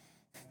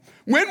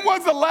 When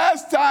was the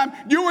last time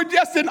you were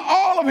just in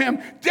awe of him?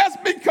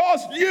 Just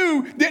because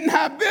you didn't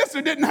have this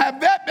or didn't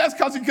have that, that's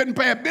because you couldn't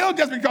pay a bill,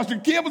 just because your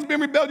kid was being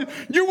rebellious,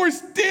 you were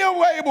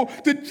still able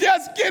to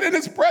just get in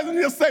his presence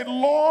and just say,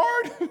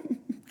 Lord,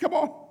 come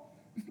on.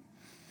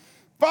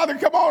 Father,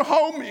 come on,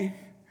 hold me.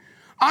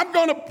 I'm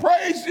going to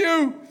praise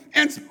you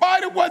in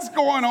spite of what's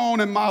going on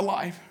in my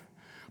life.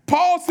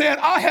 Paul said,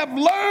 I have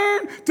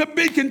learned to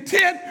be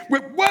content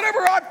with whatever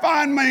I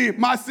find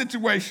my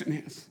situation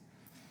is.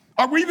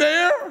 Are we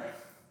there?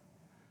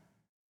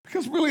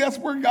 Because really that's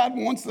where God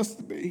wants us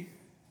to be.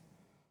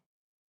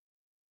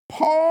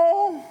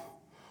 Paul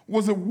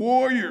was a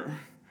warrior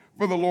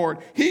for the Lord.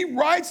 He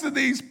writes to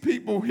these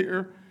people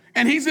here,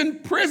 and he's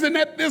in prison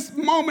at this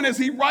moment as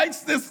he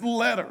writes this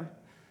letter.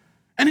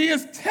 And he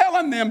is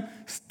telling them,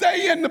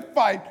 stay in the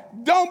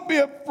fight. Don't be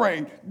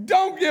afraid.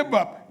 Don't give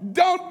up.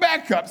 Don't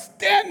back up.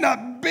 Stand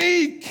up.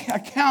 Be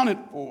accounted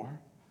for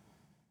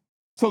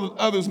so that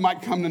others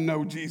might come to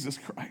know Jesus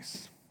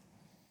Christ.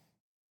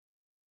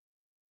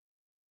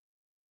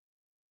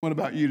 What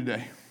about you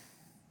today?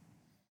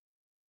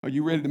 Are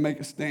you ready to make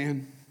a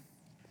stand?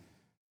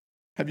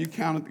 Have you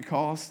counted the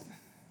cost?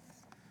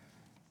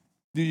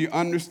 Do you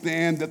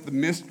understand that the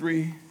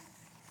mystery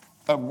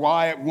of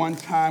why at one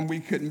time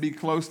we couldn't be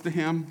close to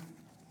him?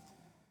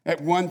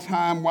 At one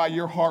time why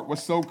your heart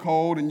was so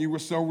cold and you were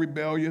so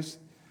rebellious?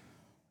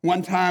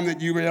 One time that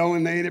you were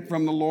alienated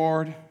from the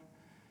Lord?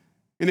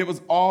 And it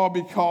was all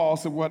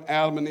because of what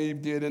Adam and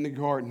Eve did in the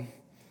garden.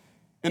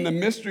 And the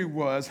mystery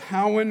was,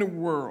 how in the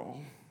world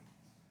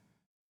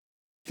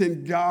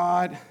can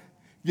God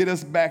get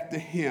us back to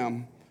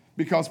him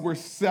because we're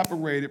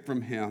separated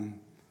from him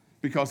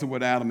because of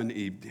what Adam and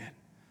Eve did?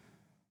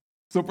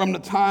 So from the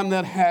time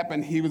that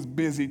happened, he was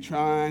busy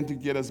trying to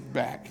get us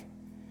back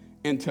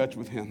in touch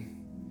with him.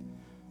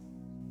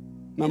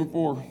 Number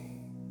 4,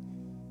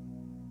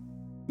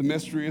 the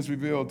mystery is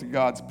revealed to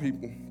God's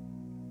people.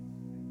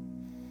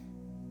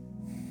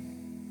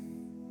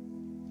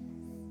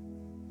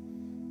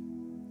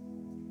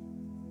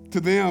 To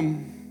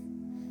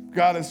them,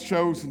 God has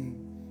chosen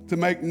to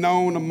make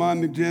known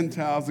among the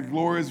Gentiles the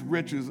glorious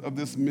riches of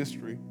this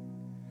mystery,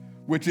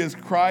 which is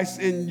Christ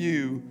in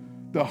you,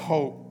 the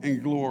hope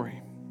and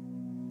glory.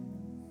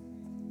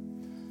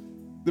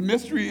 The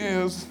mystery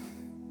is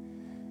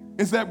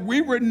that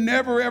we were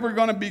never, ever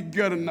going to be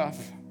good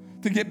enough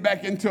to get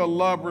back into a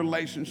love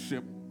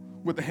relationship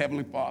with the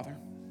Heavenly Father.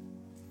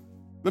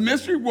 The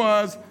mystery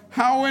was,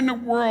 how in the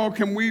world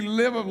can we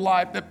live a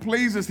life that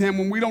pleases him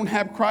when we don't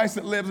have Christ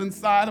that lives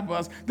inside of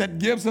us, that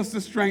gives us the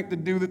strength to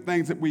do the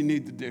things that we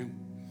need to do?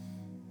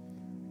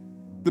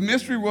 The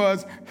mystery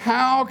was,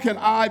 how can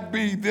I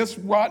be this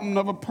rotten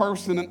of a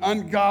person and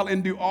ungodly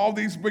and do all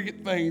these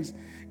wicked things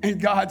and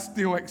God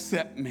still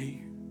accept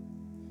me?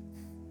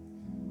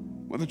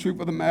 Well, the truth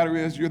of the matter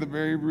is, you're the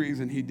very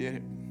reason he did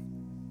it.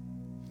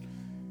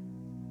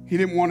 He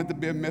didn't want it to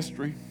be a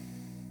mystery.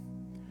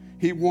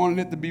 He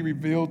wanted it to be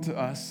revealed to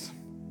us,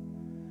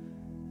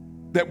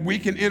 that we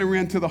can enter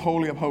into the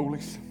Holy of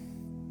Holies.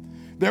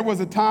 There was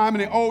a time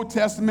in the Old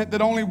Testament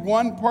that only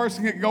one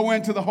person could go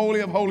into the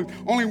Holy of Holies.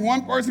 Only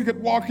one person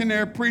could walk in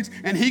there and preach,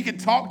 and he could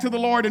talk to the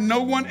Lord, and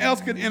no one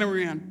else could enter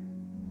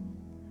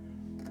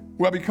in.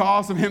 Well,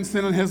 because of him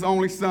sending his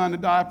only son to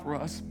die for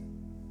us,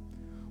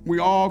 we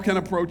all can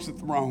approach the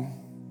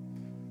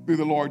throne through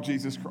the Lord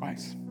Jesus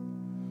Christ.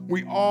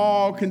 We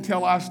all can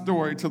tell our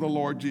story to the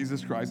Lord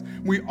Jesus Christ.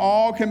 We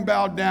all can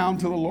bow down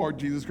to the Lord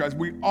Jesus Christ.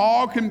 We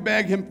all can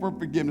beg him for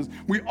forgiveness.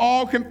 We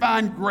all can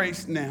find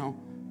grace now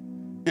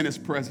in his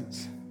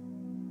presence.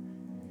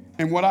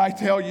 And what I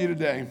tell you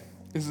today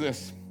is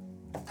this: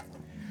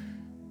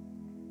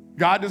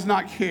 God does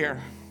not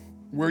care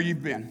where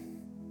you've been,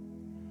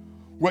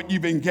 what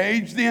you've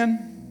engaged in,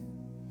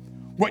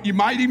 what you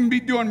might even be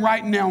doing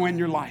right now in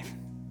your life.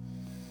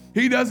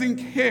 He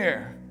doesn't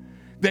care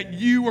that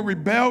you were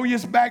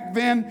rebellious back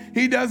then.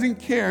 He doesn't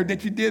care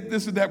that you did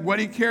this or that. What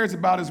he cares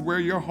about is where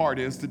your heart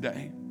is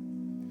today.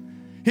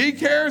 He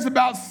cares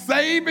about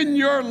saving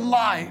your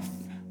life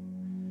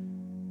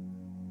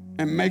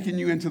and making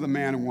you into the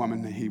man and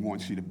woman that he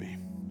wants you to be.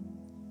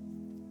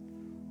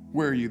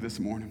 Where are you this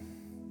morning?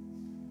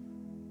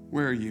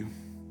 Where are you?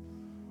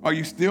 Are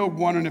you still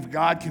wondering if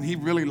God, can he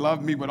really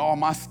love me with all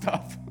my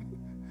stuff?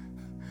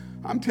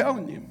 I'm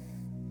telling you,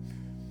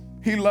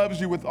 he loves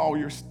you with all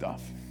your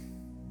stuff.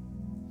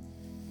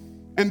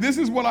 And this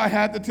is what I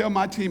had to tell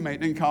my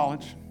teammate in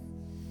college.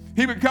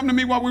 He would come to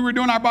me while we were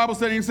doing our Bible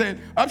study and say,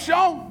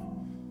 Upshaw,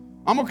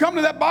 I'm going to come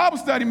to that Bible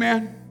study,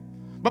 man.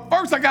 But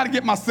first I got to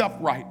get myself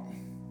right.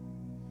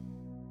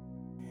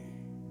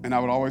 And I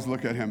would always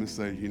look at him and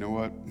say, you know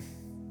what?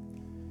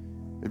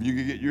 If you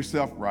could get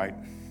yourself right,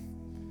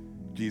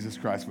 Jesus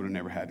Christ would have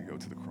never had to go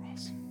to the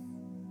cross.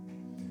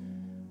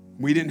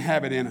 We didn't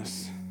have it in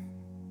us.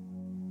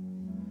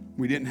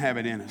 We didn't have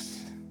it in us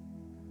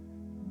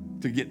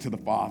to get to the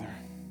Father.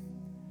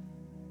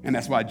 And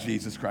that's why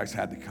Jesus Christ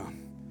had to come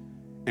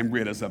and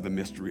rid us of the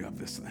mystery of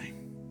this thing.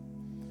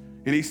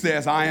 And he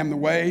says, I am the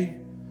way,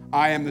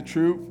 I am the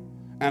truth,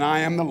 and I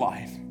am the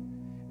life.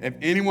 If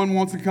anyone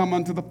wants to come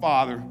unto the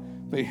Father,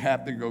 they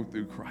have to go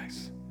through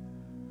Christ.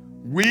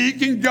 We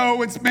can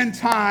go and spend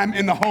time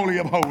in the Holy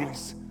of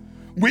Holies.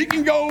 We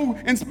can go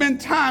and spend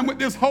time with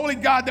this holy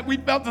God that we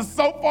felt is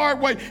so far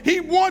away. He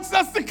wants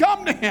us to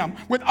come to him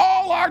with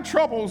all our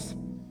troubles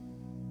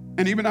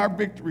and even our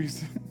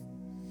victories.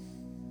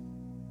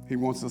 He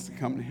wants us to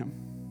come to him.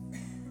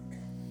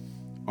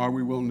 Are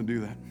we willing to do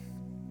that?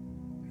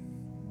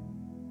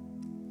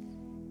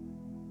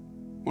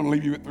 I want to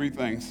leave you with 3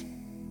 things.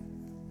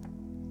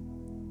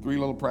 3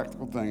 little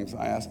practical things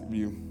I ask of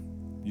you.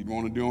 You'd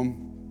want to do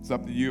them. It's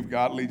up to you if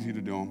God leads you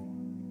to do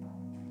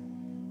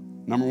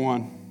them. Number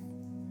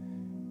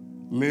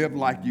 1, live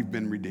like you've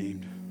been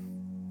redeemed.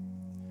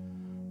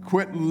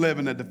 Quit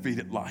living a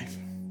defeated life.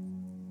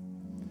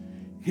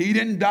 He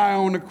didn't die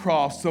on the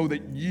cross so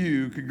that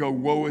you could go,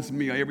 woe is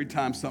me, every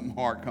time something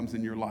hard comes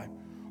in your life,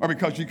 or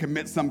because you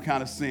commit some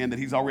kind of sin that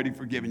he's already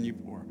forgiven you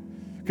for.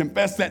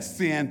 Confess that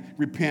sin,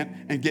 repent,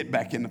 and get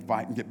back in the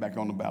fight and get back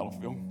on the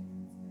battlefield.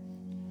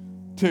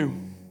 2,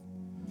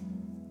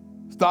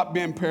 stop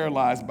being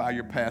paralyzed by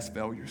your past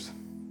failures.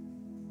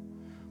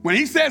 When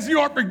he says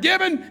you are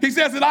forgiven, he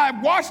says that I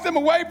have washed them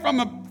away from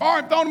the far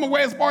and thrown them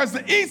away as far as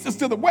the east is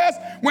to the west.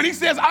 When he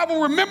says I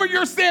will remember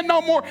your sin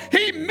no more,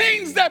 he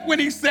means that when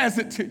he says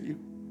it to you.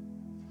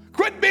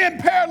 Quit being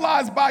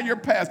paralyzed by your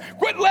past.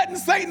 Quit letting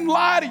Satan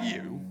lie to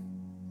you.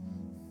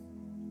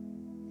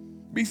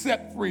 Be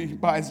set free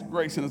by his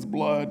grace and his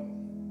blood.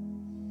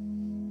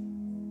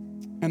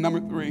 And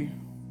number 3,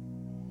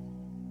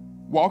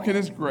 walk in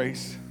his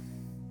grace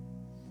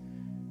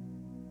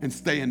and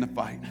stay in the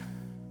fight.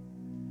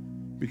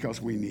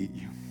 Because we need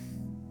you.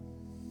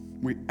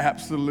 We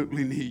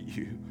absolutely need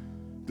you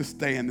to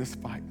stay in this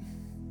fight.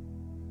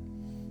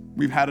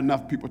 We've had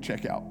enough people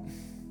check out.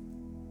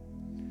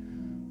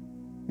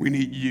 We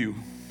need you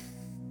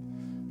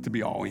to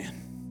be all in.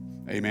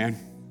 Amen.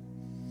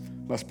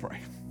 Let's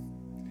pray.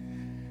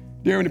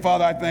 Dear Heavenly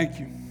Father, I thank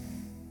you.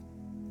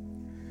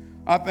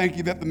 I thank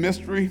you that the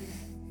mystery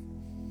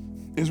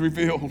is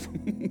revealed.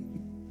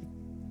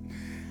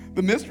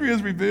 The mystery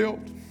is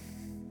revealed.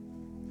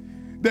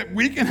 That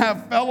we can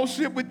have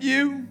fellowship with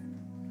you,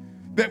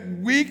 that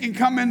we can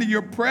come into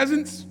your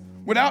presence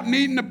without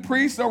needing a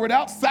priest or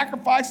without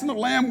sacrificing a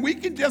lamb. We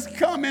can just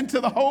come into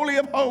the Holy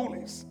of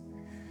Holies,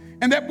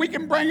 and that we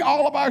can bring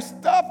all of our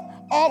stuff,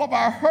 all of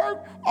our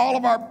hurt, all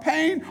of our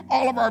pain,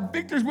 all of our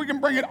victories. We can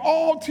bring it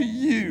all to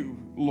you,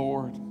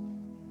 Lord.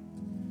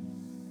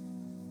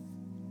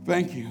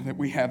 Thank you that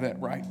we have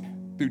that right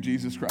through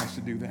Jesus Christ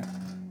to do that.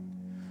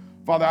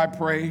 Father, I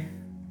pray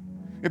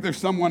if there's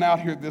someone out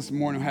here this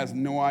morning who has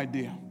no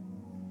idea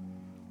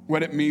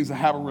what it means to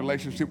have a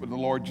relationship with the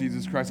Lord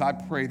Jesus Christ, I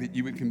pray that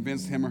you would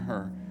convince him or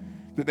her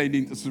that they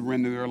need to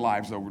surrender their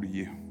lives over to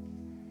you.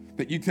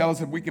 That you tell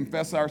us if we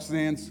confess our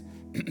sins,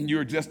 you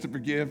are just to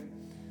forgive.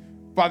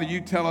 Father,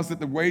 you tell us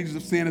that the wages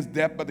of sin is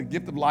death, but the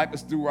gift of life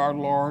is through our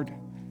Lord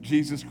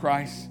Jesus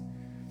Christ.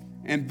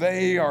 And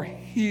they are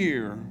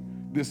here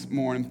this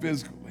morning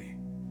physically,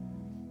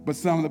 but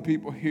some of the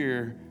people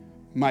here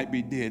might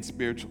be dead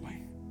spiritually.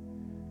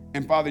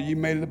 And Father, you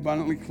made it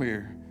abundantly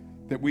clear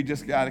that we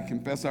just got to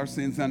confess our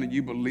sins unto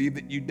you, believe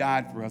that you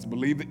died for us,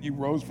 believe that you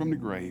rose from the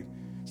grave,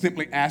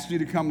 simply ask you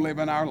to come live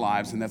in our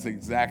lives, and that's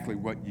exactly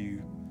what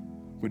you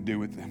would do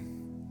with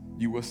them.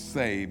 You will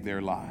save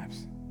their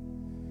lives.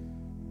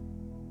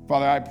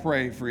 Father, I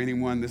pray for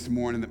anyone this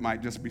morning that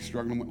might just be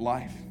struggling with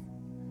life.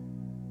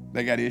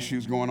 They got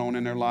issues going on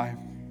in their life.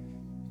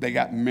 They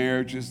got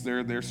marriages,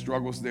 their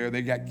struggles there.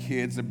 They got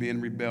kids that are being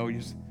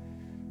rebellious.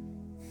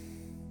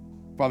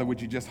 Father,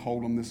 would you just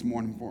hold them this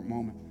morning for a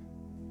moment?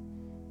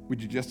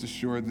 Would you just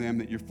assure them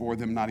that you're for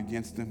them, not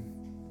against them?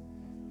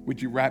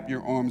 Would you wrap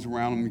your arms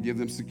around them and give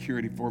them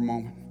security for a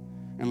moment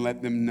and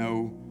let them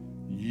know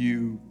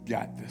you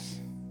got this?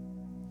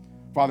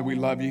 Father, we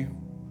love you.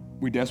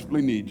 We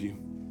desperately need you.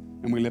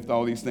 And we lift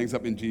all these things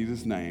up in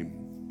Jesus'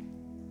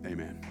 name.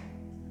 Amen.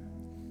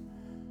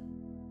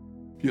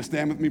 You'll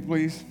stand with me,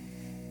 please.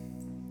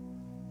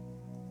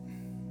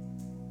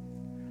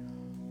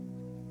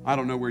 I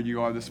don't know where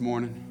you are this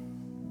morning.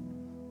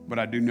 But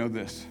I do know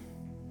this.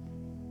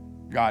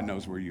 God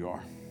knows where you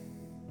are.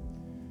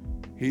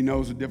 He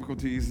knows the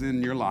difficulties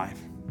in your life.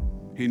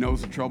 He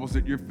knows the troubles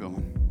that you're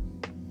feeling.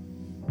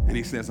 And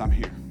he says, I'm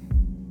here.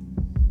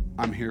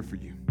 I'm here for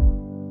you.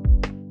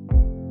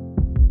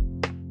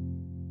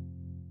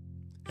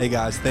 Hey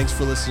guys, thanks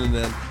for listening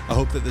in. I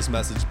hope that this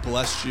message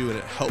blessed you and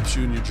it helps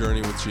you in your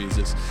journey with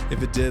Jesus.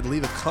 If it did,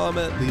 leave a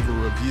comment, leave a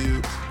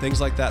review. Things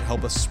like that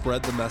help us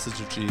spread the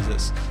message of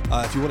Jesus.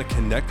 If you want to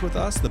connect with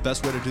us, the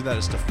best way to do that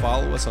is to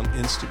follow us on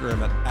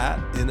Instagram at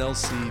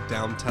NLC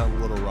Downtown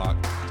Little Rock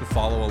to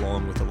follow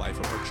along with the life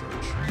of our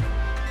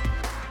church.